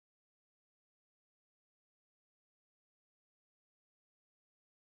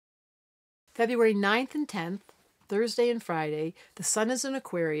February 9th and 10th, Thursday and Friday, the sun is in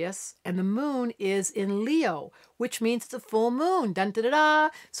Aquarius and the moon is in Leo, which means it's a full moon. Dun, da, da, da.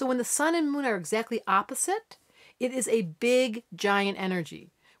 So when the sun and moon are exactly opposite, it is a big, giant energy.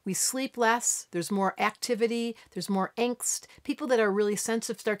 We sleep less, there's more activity, there's more angst. People that are really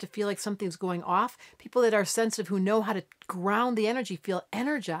sensitive start to feel like something's going off. People that are sensitive who know how to ground the energy feel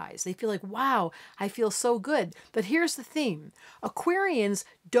energized. They feel like, wow, I feel so good. But here's the theme. Aquarians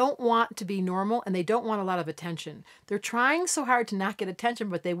don't want to be normal and they don't want a lot of attention. They're trying so hard to not get attention,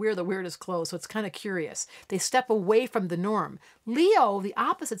 but they wear the weirdest clothes, so it's kind of curious. They step away from the norm. Leo, the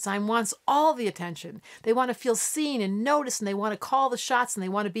opposite sign, wants all the attention. They want to feel seen and noticed, and they want to call the shots, and they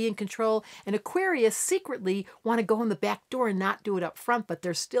want to be in control. And Aquarius secretly want to go in the back door and not do it up front, but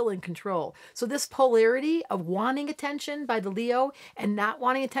they're still in control. So this polarity of wanting attention by the Leo and not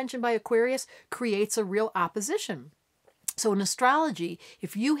wanting attention by Aquarius creates a real opposition. So in astrology,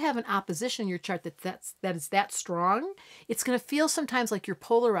 if you have an opposition in your chart that is that strong, it's going to feel sometimes like you're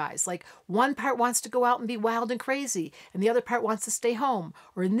polarized. Like one part wants to go out and be wild and crazy, and the other part wants to stay home.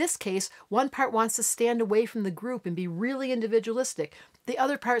 Or in this case, one part wants to stand away from the group and be really individualistic. The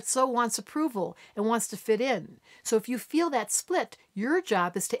other part so wants approval and wants to fit in. So if you feel that split, your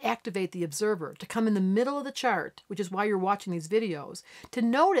job is to activate the observer, to come in the middle of the chart, which is why you're watching these videos, to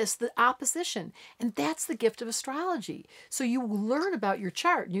notice the opposition. And that's the gift of astrology. So you learn about your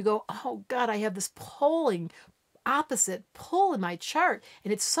chart and you go, oh God, I have this opposite pull in my chart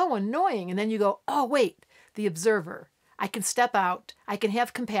and it's so annoying. And then you go, oh wait, the observer. I can step out, I can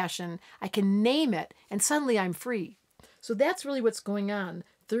have compassion, I can name it, and suddenly I'm free. So that's really what's going on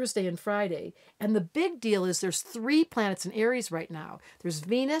Thursday and Friday. And the big deal is there's 3 planets in Aries right now. There's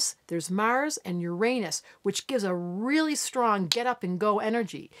Venus, there's Mars, and Uranus, which gives a really strong get up and go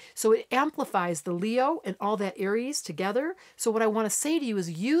energy. So it amplifies the Leo and all that Aries together. So what I want to say to you is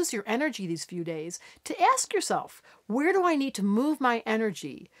use your energy these few days to ask yourself, where do I need to move my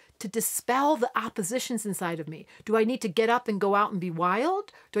energy to dispel the oppositions inside of me? Do I need to get up and go out and be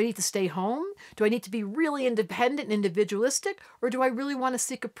wild? Do I need to stay home? Do I need to be really independent and individualistic? Or do I really want to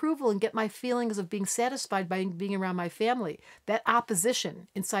seek approval and get my feelings of being satisfied by being around my family? That opposition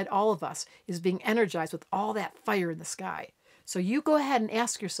inside all of us is being energized with all that fire in the sky. So you go ahead and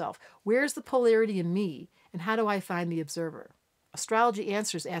ask yourself, where's the polarity in me and how do I find the observer? Astrology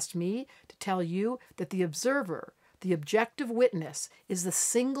Answers asked me to tell you that the observer, the objective witness, is the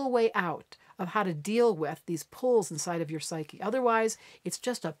single way out of how to deal with these pulls inside of your psyche. Otherwise, it's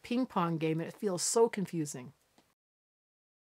just a ping pong game and it feels so confusing.